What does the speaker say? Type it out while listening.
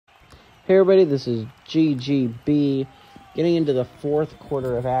Hey everybody, this is GGB, getting into the fourth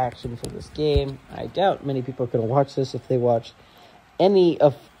quarter of action for this game. I doubt many people are going to watch this if they watched any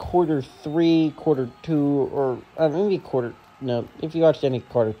of quarter 3, quarter 2, or maybe quarter... No, if you watched any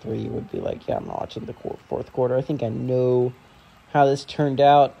quarter 3, you would be like, yeah, I'm not watching the fourth quarter. I think I know how this turned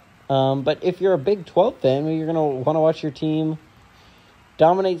out. But if you're a Big 12 fan, you're going to want to watch your team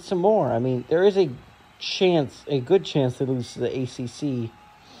dominate some more. I mean, there is a good chance they lose to the ACC.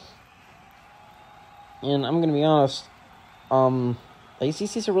 And I'm going to be honest, the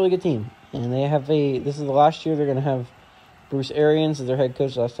ACC is a really good team. And they have this is the last year they're going to have Bruce Arians as their head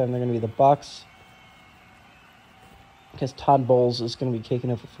coach. Last time they're going to be the Bucks. Because Todd Bowles is going to be taking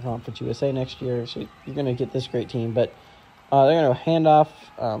over for Conference USA next year. So you're going to get this great team. But they're going to hand off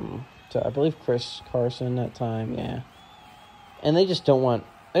to, I believe, Chris Carson that time. Yeah. And they don't want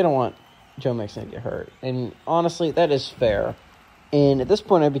Joe Mixon to get hurt. And honestly, that is fair. And at this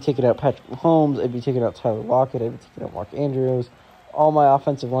point, I'd be taking out Patrick Mahomes. I'd be taking out Tyler Lockett. I'd be taking out Mark Andrews. All my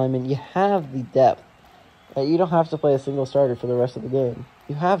offensive linemen. You have the depth. You don't have to play a single starter for the rest of the game.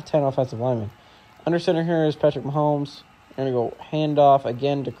 You have 10 offensive linemen. Under center here is Patrick Mahomes. I'm going to go handoff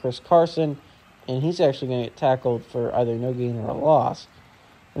again to Chris Carson. And he's actually going to get tackled for either no gain or a loss.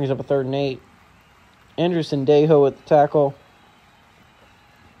 And he's up a 3rd and 8. Andrew Sendejo at the tackle.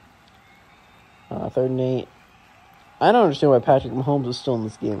 3rd and 8. I don't understand why Patrick Mahomes is still in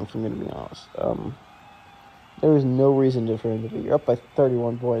this game, if I'm going to be honest. There is no reason for him to be. You're up by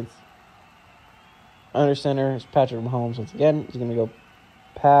 31 points. Under center is Patrick Mahomes once again. He's going to go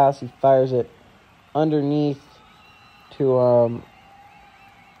pass. He fires it underneath to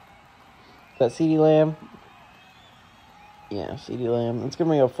that CeeDee Lamb. Yeah, CeeDee Lamb. It's going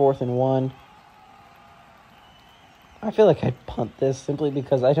to be a 4th and 1. I feel like I'd punt this simply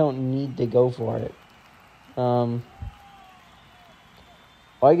because I don't need to go for it.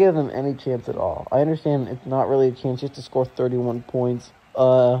 Why give them any chance at all? I understand it's not really a chance. You have to score 31 points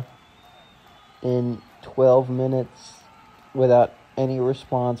in 12 minutes without any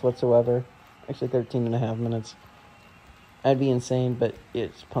response whatsoever. Actually, 13 and a half minutes. That'd be insane, but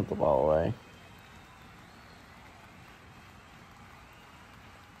it's punt the ball away.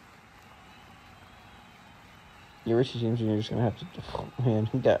 Yeah, Richie James Jr. is going to have to... Man,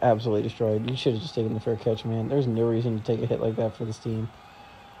 he got absolutely destroyed. You should have just taken the fair catch, man. There's no reason to take a hit like that for this team.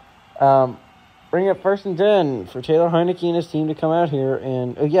 Bring up 1st and 10 for Taylor Heinicke and his team to come out here.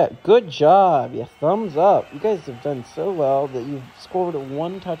 And, good job. Yeah, thumbs up. You guys have done so well that you've scored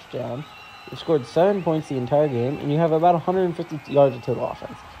 1 touchdown. You've scored 7 points the entire game. And you have about 150 yards of total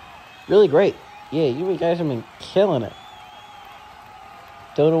offense. Really great. Yeah, you guys have been killing it.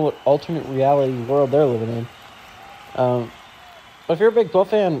 Don't know what alternate reality world they're living in. But if you're a Big 12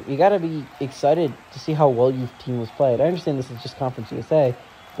 fan, you got to be excited to see how well your team was played. I understand this is just Conference USA,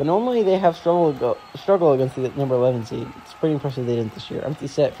 but normally they have struggle against the number 11 seed. It's pretty impressive they didn't this year. Empty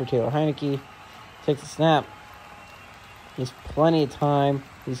set for Taylor Heinicke. Takes a snap. He has plenty of time.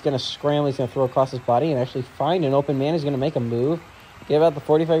 He's going to scramble. He's going to throw across his body and actually find an open man. He's going to make a move. Get about the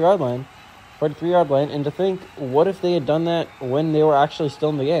 45-yard line, 43-yard line. And to think, what if they had done that when they were actually still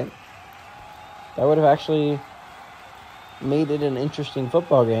in the game? That would have actually made it an interesting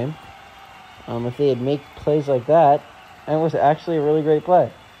football game. If they had made plays like that, and it was actually a really great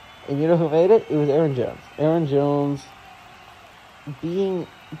play. And you know who made it? It was Aaron Jones. Aaron Jones being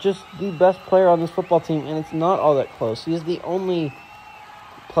just the best player on this football team, and it's not all that close. He is the only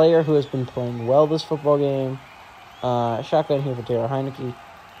player who has been playing well this football game. Shotgun here for Taylor Heinicke.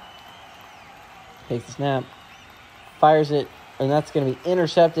 Takes the snap. Fires it, and that's going to be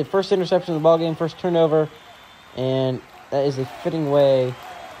intercepted. First interception of the ball game, first turnover, and that is a fitting way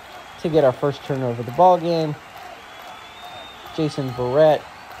to get our first turnover of the ball game. Jason Verrett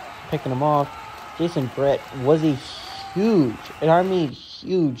picking him off. Jason Verrett was a huge, and I mean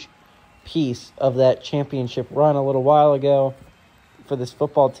huge, piece of that championship run a little while ago for this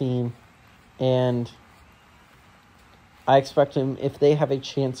football team. And I expect him, if they have a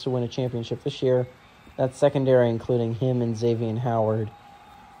chance to win a championship this year, that secondary, including him and Xavien Howard,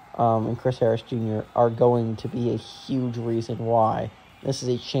 and Chris Harris Jr. are going to be a huge reason why this is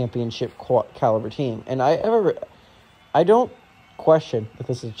a championship caliber team. And I don't question that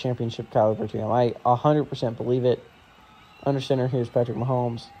this is a championship caliber team. I 100% believe it. Under center, here's Patrick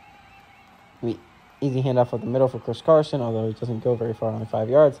Mahomes. Easy handoff up the middle for Chris Carson, although he doesn't go very far, only 5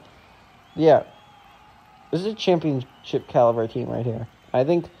 yards. Yeah, this is a championship caliber team right here. I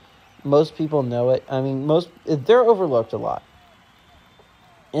think most people know it. I mean, they're overlooked a lot.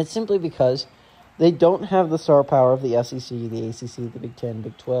 And it's simply because they don't have the star power of the SEC, the ACC, the Big 10,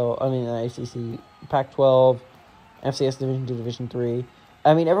 Big 12, the ACC, Pac-12, FCS Division 2, Division 3.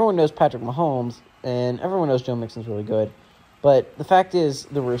 I mean, everyone knows Patrick Mahomes, and everyone knows Joe Mixon's really good. But the fact is,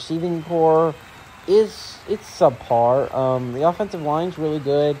 the receiving core it's subpar. The offensive line's really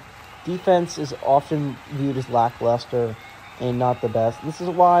good. Defense is often viewed as lackluster and not the best. This is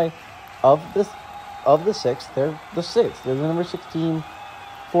why, of the six, they're the sixth. They're the number 16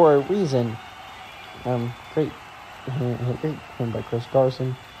 for a reason. Great win by Chris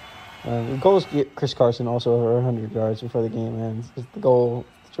Carson. The goal is to get Chris Carson also over 100 yards before the game ends. It's the goal,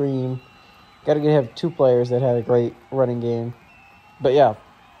 the dream. Got to have two players that had a great running game. But yeah,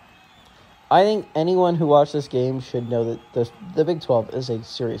 I think anyone who watched this game should know that the Big 12 is a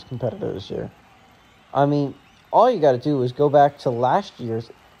serious competitor this year. I mean, all you got to do is go back to last year's.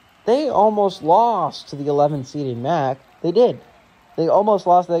 They almost lost to the 11-seeded MAC. They did. They almost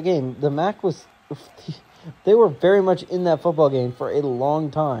lost that game. The MAC was... They were very much in that football game for a long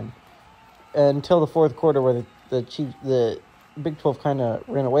time. Until the fourth quarter where the Big 12 kind of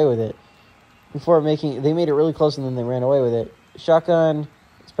ran away with it. They made it really close and then they ran away with it. Shotgun,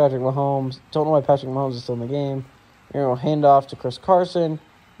 it's Patrick Mahomes. Don't know why Patrick Mahomes is still in the game. Handoff to Chris Carson.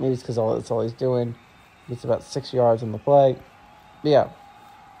 Maybe it's because that's all he's doing. It's about 6 yards on the play. But yeah.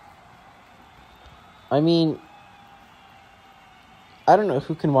 I mean, I don't know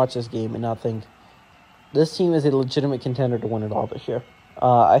who can watch this game and not think this team is a legitimate contender to win it all this year.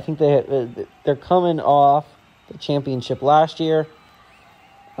 I think they're coming off the championship last year.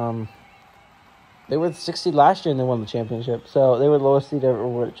 They were the 6th seed last year and they won the championship. So they were the lowest seed ever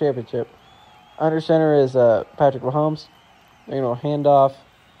won a championship. Under center is Patrick Mahomes. They're going to hand off.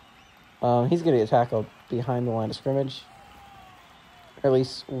 He's going to get tackled behind the line of scrimmage. Or at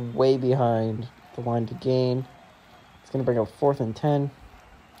least way behind the line to gain. It's going to bring up 4th and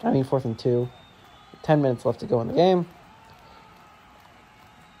 2. 10 minutes left to go in the game.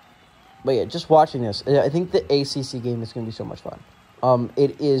 But yeah, just watching this, I think the ACC game is going to be so much fun.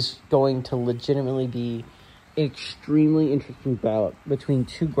 It is going to legitimately be an extremely interesting bout between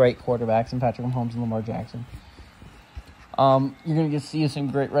two great quarterbacks in Patrick Mahomes and Lamar Jackson. You're going to see some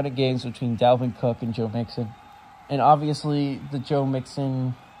great running games between Dalvin Cook and Joe Mixon. And obviously, the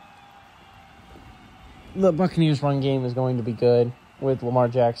Buccaneers run game is going to be good with Lamar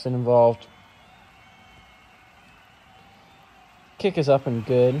Jackson involved. Kick is up and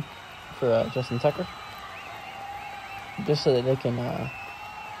good for Justin Tucker. Just so that they can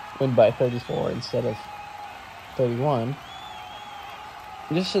win by 34 instead of 31.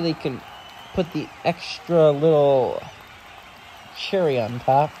 Just so they can put the extra little cherry on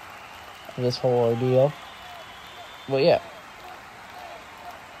top of this whole ordeal. Well, yeah.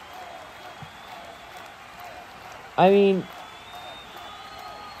 I mean,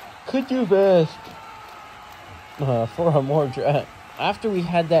 could you best for a more draft? After we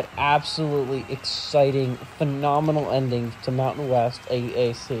had that absolutely exciting, phenomenal ending to Mountain West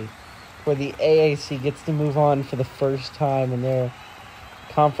AAC, where the AAC gets to move on for the first time in their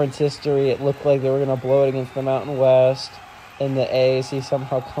conference history, it looked like they were going to blow it against the Mountain West, and the AAC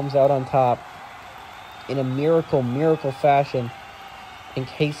somehow comes out on top in a miracle fashion. And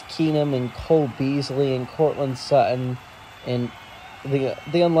Case Keenum and Cole Beasley and Cortland Sutton and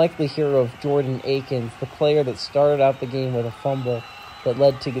the unlikely hero of Jordan Akins, the player that started out the game with a fumble that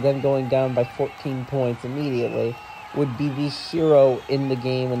led to them going down by 14 points immediately, would be the hero in the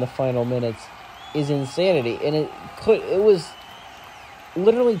game in the final minutes, is insanity. And it was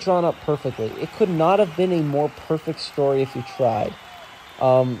literally drawn up perfectly. It could not have been a more perfect story if you tried.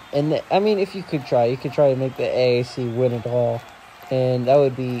 If you could try to make the AAC win it all. And that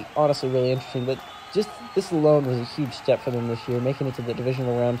would be honestly really interesting. But just this alone was a huge step for them this year, making it to the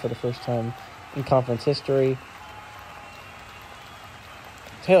divisional round for the first time in conference history.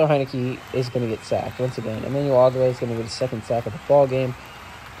 Taylor Heineke is going to get sacked once again. Emmanuel Ogba is going to get his second sack of the ball game.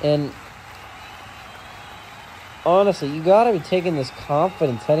 And honestly, you got to be taking this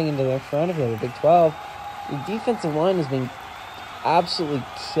confidence heading into the next round of the Big 12. The defensive line has been absolutely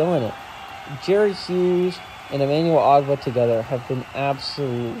killing it. Jerry Hughes and Emmanuel Ogba together have been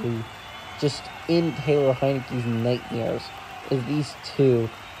absolutely just in Taylor Heineke's nightmares, as these two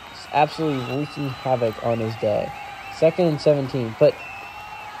just absolutely wreaking havoc on his day. 2nd and 17. But,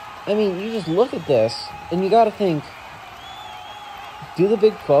 I mean, you just look at this, and you got to think, do the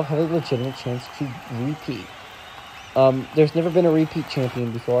Big 12 have a legitimate chance to repeat? There's never been a repeat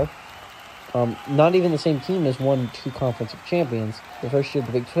champion before. Not even the same team has won 2 conference champions. The first year,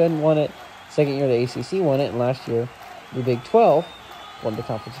 the Big 10 won it. Second year, the ACC won it. And last year, the Big 12 won the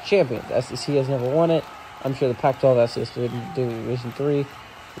conference champions. The SEC has never won it. I'm sure the Pac-12 SEC Division 3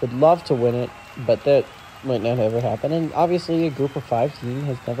 would love to win it, but that might not ever happen. And obviously, a group of 5 team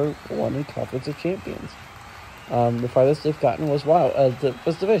has never won a conference of champions. The farthest they've gotten was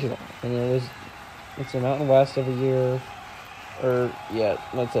was divisional. And it's the Mountain West every year.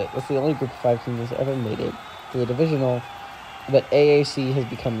 That's it. That's the only group of 5 teams that's ever made it to the divisional. But AAC has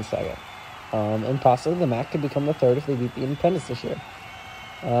become the second. And possibly the MAC could become the third if they beat the Independents this year.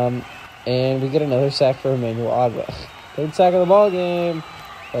 And we get another sack for Emmanuel Agba. 3rd sack of the ball game.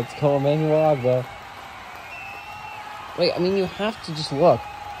 Let's go, Emmanuel Agba. You have to just look.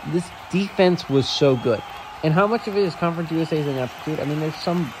 This defense was so good. And how much of it is Conference USA's ineptitude? There's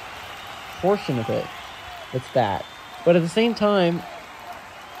some portion of it that's that. But at the same time,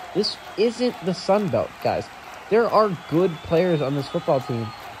 this isn't the Sun Belt, guys. There are good players on this football team,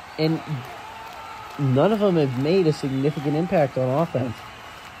 and none of them have made a significant impact on offense.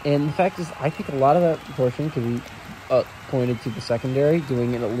 And the fact is, I think a lot of that portion could be pointed to the secondary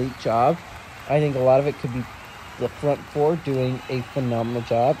doing an elite job. I think a lot of it could be the front 4 doing a phenomenal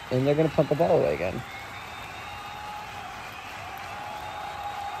job, and they're going to punt the ball away again.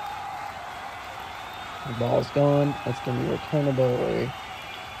 The ball's gone. It's going to be returnable.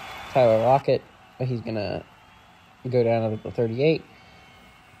 Tyler Lockett, he's going to go down to the 38.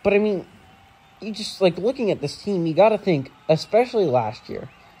 But, you just, looking at this team, you got to think, especially last year,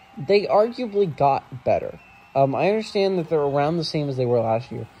 they arguably got better. I understand that they're around the same as they were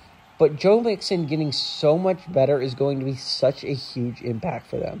last year, but Joe Mixon getting so much better is going to be such a huge impact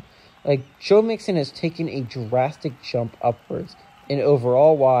for them. Joe Mixon has taken a drastic jump upwards in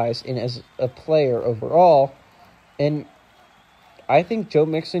overall wise and as a player overall, and I think Joe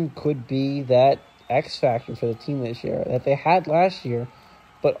Mixon could be that X factor for the team this year that they had last year,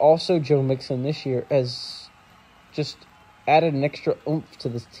 but also Joe Mixon this year has just added an extra oomph to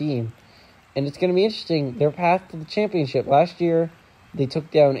this team. And it's going to be interesting, their path to the championship. Last year, they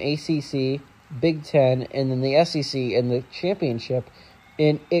took down ACC, Big Ten, and then the SEC in the championship.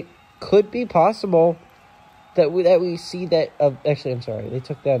 And it could be possible that we see that. They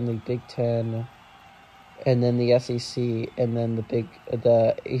took down the Big Ten, and then the SEC, and then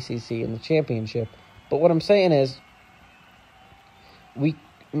the ACC in the championship. But what I'm saying is, I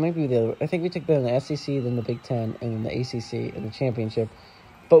think we took down the SEC, then the Big Ten, and then the ACC in the championship.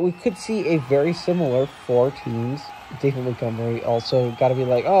 But we could see a very similar 4 teams. David Montgomery also got to be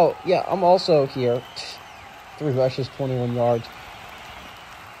like, oh, yeah, I'm also here. 3 rushes, 21 yards.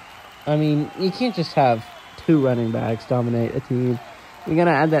 You can't just have 2 running backs dominate a team. We got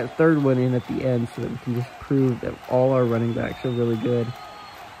to add that 3rd one in at the end so that we can just prove that all our running backs are really good.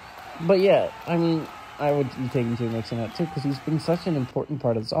 But, yeah, I would be taking Joe Mixon out, too, because he's been such an important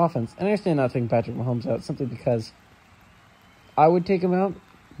part of this offense. And I understand not taking Patrick Mahomes out simply because I would take him out.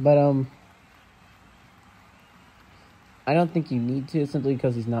 But, I don't think you need to, simply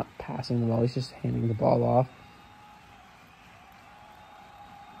because he's not passing the ball. He's just handing the ball off.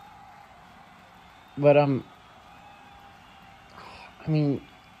 But, you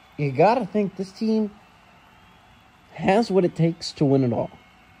gotta think this team has what it takes to win it all.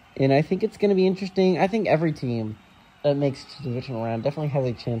 And I think it's going to be interesting. I think every team that makes it to the divisional round definitely has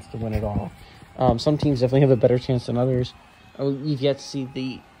a chance to win it all. Some teams definitely have a better chance than others. You've yet to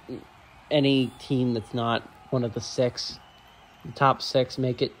see any team that's not one of the top 6,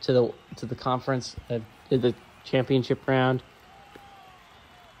 make it to the conference, the championship round.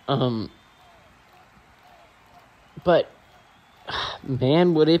 But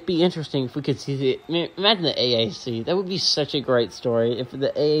man, would it be interesting if we could see imagine the AAC. That would be such a great story if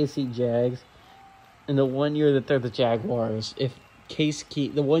the AAC Jags, in the 1 year that they're the Jaguars, if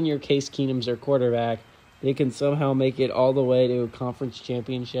the 1 year Case Keenum's their quarterback, they can somehow make it all the way to a conference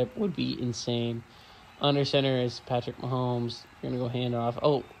championship, would be insane. Under center is Patrick Mahomes. You're going to go hand off.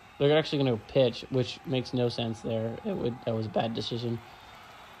 Oh, they're actually going to pitch, which makes no sense there. That was a bad decision.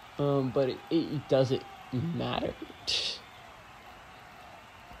 But it doesn't matter.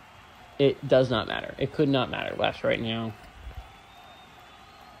 It does not matter. It could not matter less right now.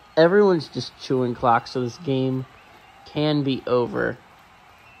 Everyone's just chewing clock, so this game can be over.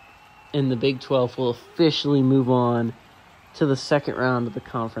 And the Big 12 will officially move on to the second round of the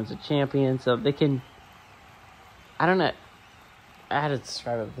Conference of Champions. So they can, I don't know how to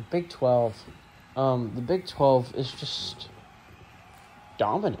describe it. The Big 12 is just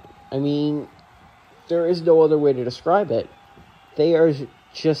dominant. I mean, there is no other way to describe it. They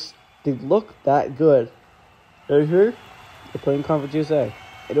look that good. They're playing Conference USA.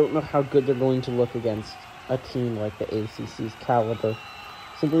 I don't know how good they're going to look against a team like the ACC's caliber.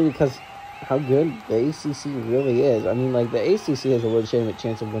 Simply because how good the ACC really is. I mean, the ACC has a legitimate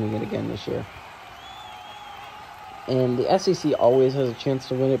chance of winning it again this year. And the SEC always has a chance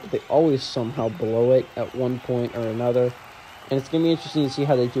to win it, but they always somehow blow it at one point or another. And it's going to be interesting to see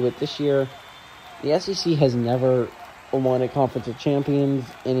how they do it this year. The SEC has never won a Conference of Champions,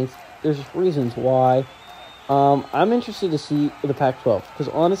 and there's reasons why. I'm interested to see the Pac-12, because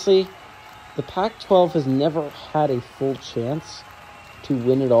honestly, the Pac-12 has never had a full chance to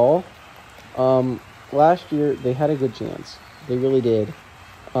win it all. Last year, they had a good chance. They really did.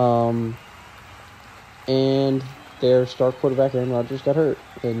 And their star quarterback, Aaron Rodgers, got hurt,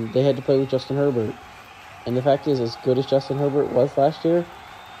 and they had to play with Justin Herbert. And the fact is, as good as Justin Herbert was last year,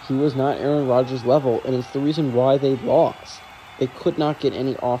 he was not Aaron Rodgers' level, and it's the reason why they lost. They could not get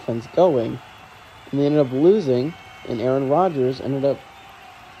any offense going, and they ended up losing, and Aaron Rodgers ended up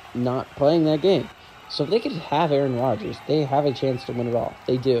not playing that game. So if they could have Aaron Rodgers, they have a chance to win it all.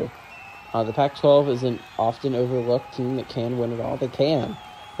 They do. The Pac-12 is an often overlooked team that can win it all. They can.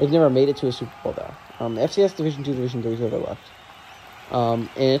 They've never made it to a Super Bowl, though. FCS Division 2, Division 3 is overlooked. And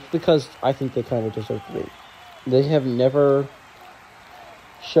it's because I think they kind of deserve to be. They have never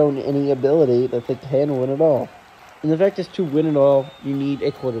shown any ability that they can win it all. And the fact is, to win it all, you need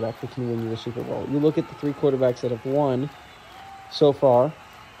a quarterback that can win you a Super Bowl. You look at the 3 quarterbacks that have won so far.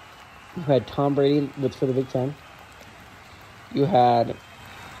 You had Tom Brady for the Big Ten. You had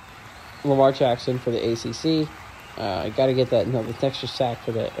Lamar Jackson for the ACC. I got to get that. No, the extra sack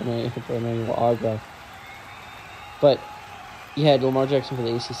for the Emmanuel Ogba. But you had Lamar Jackson for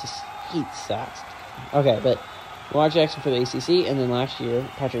the ACC. Heat sacks. Okay, but Lamar Jackson for the ACC, and then last year,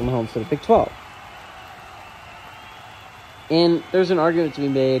 Patrick Mahomes for the Big 12. And there's an argument to be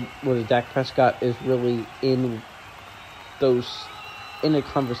made whether Dak Prescott is really in a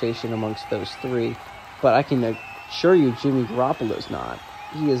conversation amongst those 3. But I can assure you Jimmy Garoppolo's not.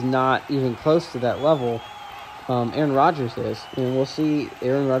 He is not even close to that level. Aaron Rodgers is. And we'll see.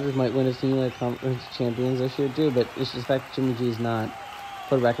 Aaron Rodgers might win his team like Conference Champions this year too, but it's just the fact that Jimmy G is not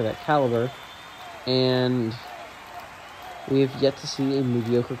quarterback of that caliber. And we have yet to see a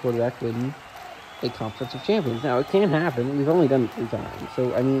mediocre quarterback win a Conference of Champions. Now, it can happen. We've only done it 3 times.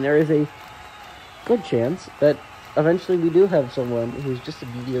 So, I mean, there is a good chance that eventually we do have someone who's just a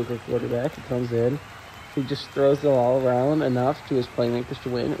mediocre quarterback who comes in, who just throws the ball around enough to his playmakers to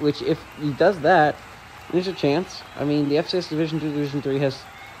win, which if he does that, there's a chance. I mean, the FCS Division 2, Division 3 has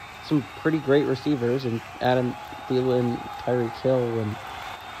some pretty great receivers, and Adam Thielen, Tyreek Hill, and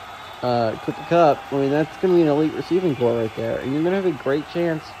Cooper Kupp. I mean, that's going to be an elite receiving core right there, and you're going to have a great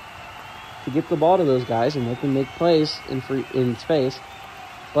chance to get the ball to those guys and let them make plays in space.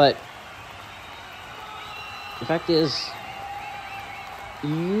 But the fact is,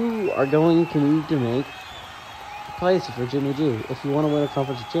 you are going to need to make plays for Jimmy G. If you want to win a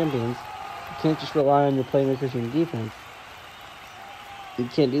Conference of Champions, you can't just rely on your playmakers and your defense. You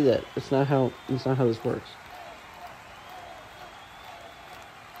can't do that. It's not how this works.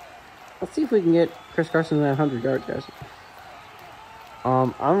 Let's see if we can get Chris Carson to that 100 yards, guys.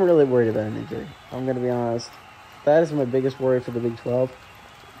 I'm really worried about an injury. I'm going to be honest. That is my biggest worry for the Big 12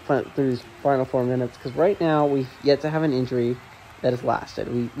 through these final 4 minutes. Because right now, we've yet to have an injury that has lasted.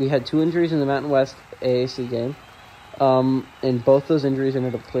 We had 2 injuries in the Mountain West AAC game. And both those injuries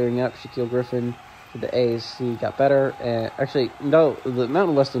ended up clearing up. Shaquille Griffin for the AAC got better. Actually, no, the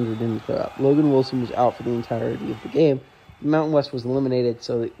Mountain West injury didn't clear up. Logan Wilson was out for the entirety of the game. The Mountain West was eliminated,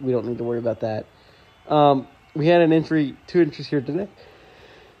 so we don't need to worry about that. We had an injury, 2 injuries here today.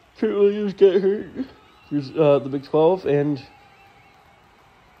 Trent Williams got hurt. Here's the Big 12, and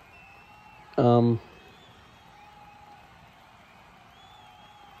Joel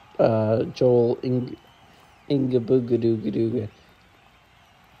Ingabugadugaduga.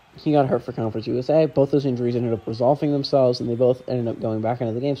 He got hurt for Conference USA. Both those injuries ended up resolving themselves, and they both ended up going back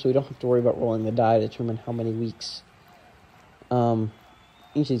into the game, so we don't have to worry about rolling the die to determine how many weeks each of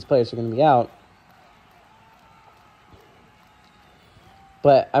these players are going to be out.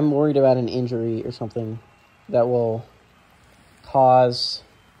 But I'm worried about an injury or something that will cause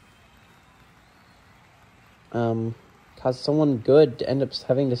someone good to end up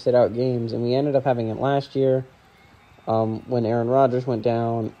having to sit out games. And we ended up having it last year when Aaron Rodgers went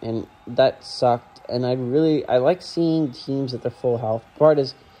down, and that sucked. And I like seeing teams at their full health. Part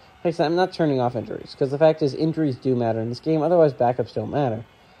is, like I said, I'm not turning off injuries, because the fact is injuries do matter in this game. Otherwise, backups don't matter.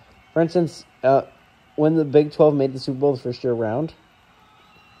 For instance, when the Big 12 made the Super Bowl the first year round,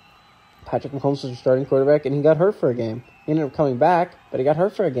 Patrick Mahomes was your starting quarterback, and he got hurt for a game. He ended up coming back, but he got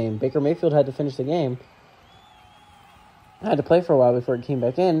hurt for a game. Baker Mayfield had to finish the game. Had to play for a while before he came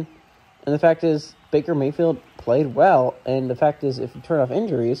back in. And the fact is, Baker Mayfield played well. And the fact is, if you turn off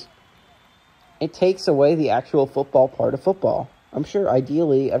injuries, it takes away the actual football part of football. I'm sure,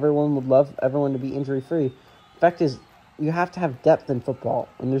 ideally, everyone would love everyone to be injury-free. The fact is, you have to have depth in football,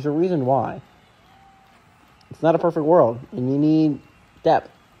 and there's a reason why. It's not a perfect world, and you need depth.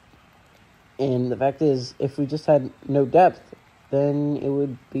 And the fact is, if we just had no depth, then it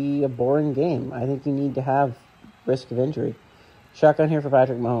would be a boring game. I think you need to have risk of injury. Shotgun here for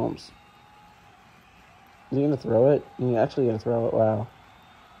Patrick Mahomes. Is he going to throw it? He's actually going to throw it. Wow.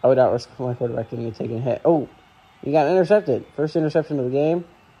 I would not risk my quarterback getting taken a hit. Oh, he got intercepted. First interception of the game.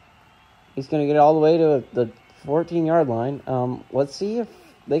 He's going to get it all the way to the 14-yard line. Let's see if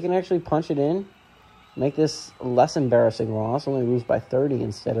they can actually punch it in. Make this a less embarrassing loss. Only lose by 30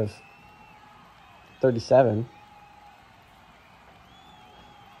 instead of 37.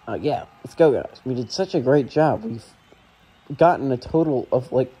 Yeah, let's go, guys. We did such a great job. We've gotten a total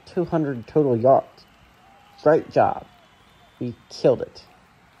of like 200 total yards. Great job. We killed it.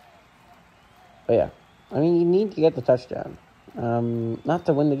 But yeah, I mean, you need to get the touchdown. Not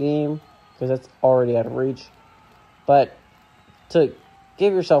to win the game, because that's already out of reach, but to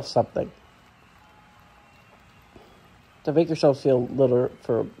give yourself something. To make yourself feel better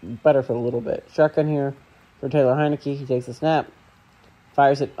for a little bit. Shotgun here for Taylor Heineke. He takes the snap,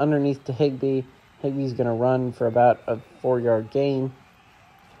 fires it underneath to Higbee. Higbee's going to run for about a 4-yard gain.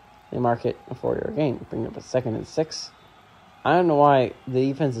 They mark it a 4-yard gain. Bring it up a 2nd and 6. I don't know why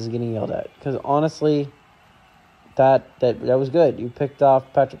the defense is getting yelled at. Because honestly, that was good. You picked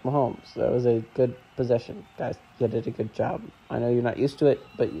off Patrick Mahomes. That was a good possession. Guys, you did a good job. I know you're not used to it,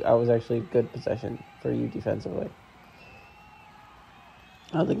 but I was actually a good possession for you defensively.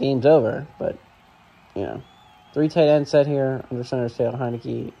 Oh, the game's over, but, 3 tight end set here. Under center is Taylor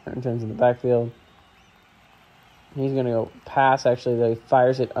Heineke. Turns in the backfield. He's going to go pass, actually, though. He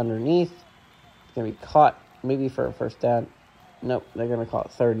fires it underneath. It's going to be caught, maybe for a first down. Nope, they're going to call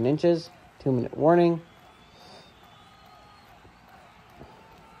it 3rd and inches. 2-minute warning.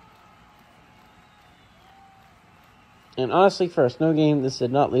 And honestly, for a snow game, this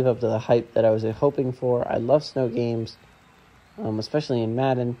did not live up to the hype that I was hoping for. I love snow games, especially in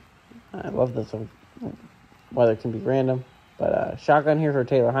Madden. I love that the weather can be random. But shotgun here for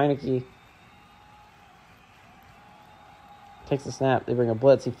Taylor Heineke. Takes the snap. They bring a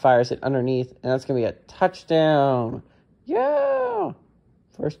blitz. He fires it underneath. And that's going to be a touchdown. Yeah!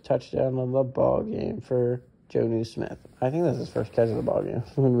 First touchdown of the ball game for Jonnu Smith. I think that's his first catch of the ball game,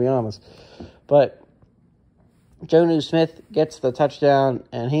 if I'm going to be honest. But Jonnu Smith gets the touchdown,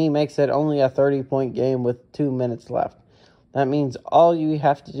 and he makes it only a 30-point game with 2 minutes left. That means all you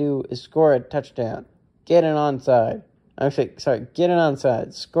have to do is score a touchdown. Get an onside. Get an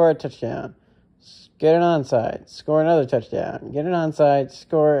onside. Score a touchdown. Get an onside. Score another touchdown. Get an onside.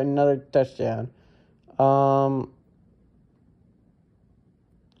 Score another touchdown.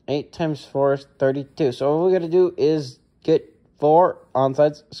 8 times 4 is 32. So all we got to do is get 4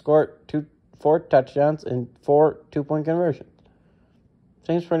 onsides, score 4 touchdowns, and 4 2-point conversions.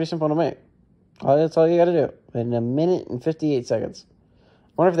 Seems pretty simple to me. That's all you got to do in 1 minute and 58 seconds.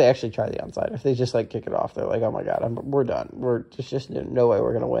 I wonder if they actually try the onside. If they just kick it off, they're like, "Oh my god, we're done. We're just no way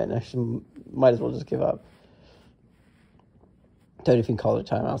we're gonna win. Actually, might as well just give up." Don't even call it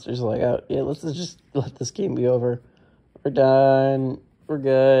timeouts. They're just like, "Oh yeah, let's just let this game be over. We're done. We're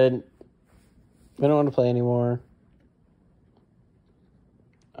good. We don't want to play anymore.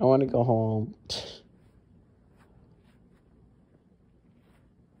 I want to go home."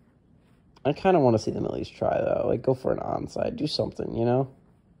 I kind of want to see them at least try, though. Go for an onside. Do something,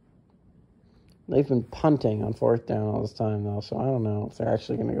 They've been punting on 4th down all this time, though, so I don't know if they're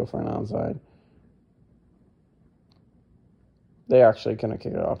actually going to go for an onside. They're actually going to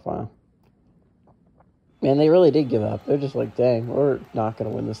kick it off, wow. Man, they really did give up. They're just like, dang, we're not going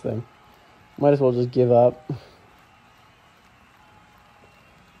to win this thing. Might as well just give up.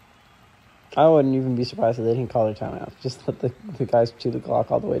 I wouldn't even be surprised if they didn't call their timeouts. Just let the guys chew the clock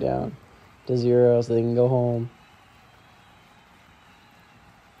all the way down to 0 so they can go home.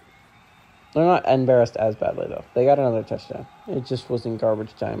 They're not embarrassed as badly, though. They got another touchdown. It just was in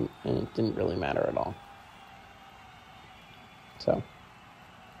garbage time, and it didn't really matter at all. So,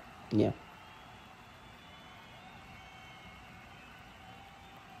 yeah.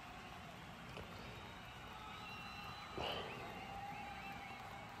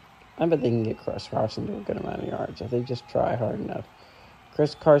 I bet they can get Chris Carson to a good amount of yards if they just try hard enough.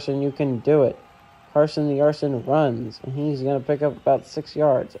 Chris Carson, you can do it. Carson the Arson runs, and he's going to pick up about 6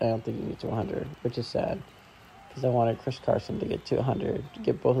 yards. I don't think he gets to 100, which is sad, because I wanted Chris Carson to get to 100, to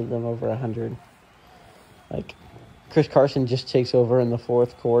get both of them over 100. Chris Carson just takes over in the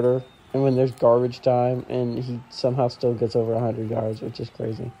 4th quarter, and when there's garbage time, and he somehow still gets over 100 yards, which is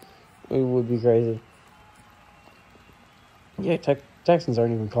crazy. It would be crazy. Yeah, Texans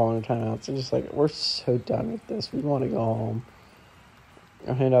aren't even calling their timeouts. They're just we're so done with this. We want to go home.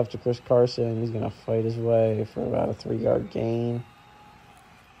 I'll hand off to Chris Carson. He's going to fight his way for about a 3-yard gain.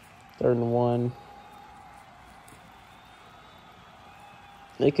 3rd and 1.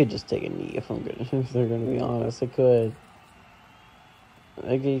 They could just take a knee if they're gonna be honest. They could.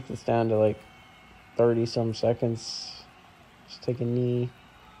 They could get this down to like 30-some seconds. Just take a knee.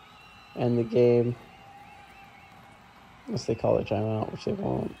 End the game. Unless they call a timeout, which they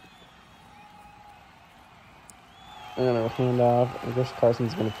won't. And then a handoff. I guess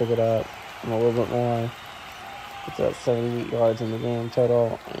Carson's gonna pick it up and a little bit more. It's at 78 yards in the game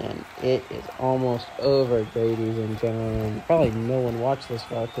total, and it is almost over, ladies and gentlemen. Probably no one watched this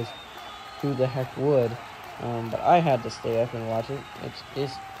far, because who the heck would? But I had to stay up and watch it, which is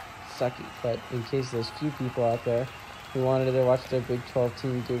sucky. But in case there's few people out there who wanted to watch their Big 12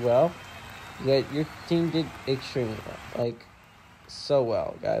 team do well, your team did extremely well. Like, so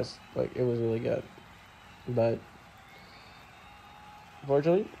well, guys. Like, it was really good. But,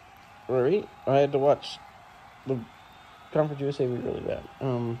 unfortunately, I had to watch the Conference USA be really bad.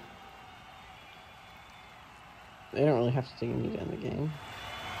 They don't really have to take a knee to end the game.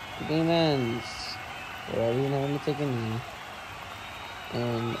 The game ends. We're even having to take a knee.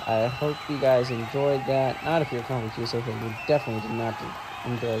 And I hope you guys enjoyed that. Not if you're a Conference USA fan. You definitely did not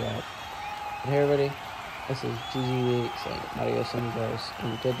enjoy that. But hey, everybody. This is GGB saying adios amigos.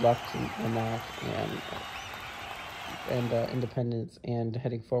 And good luck to the MAC and Independence and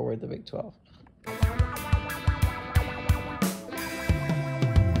heading forward the Big 12.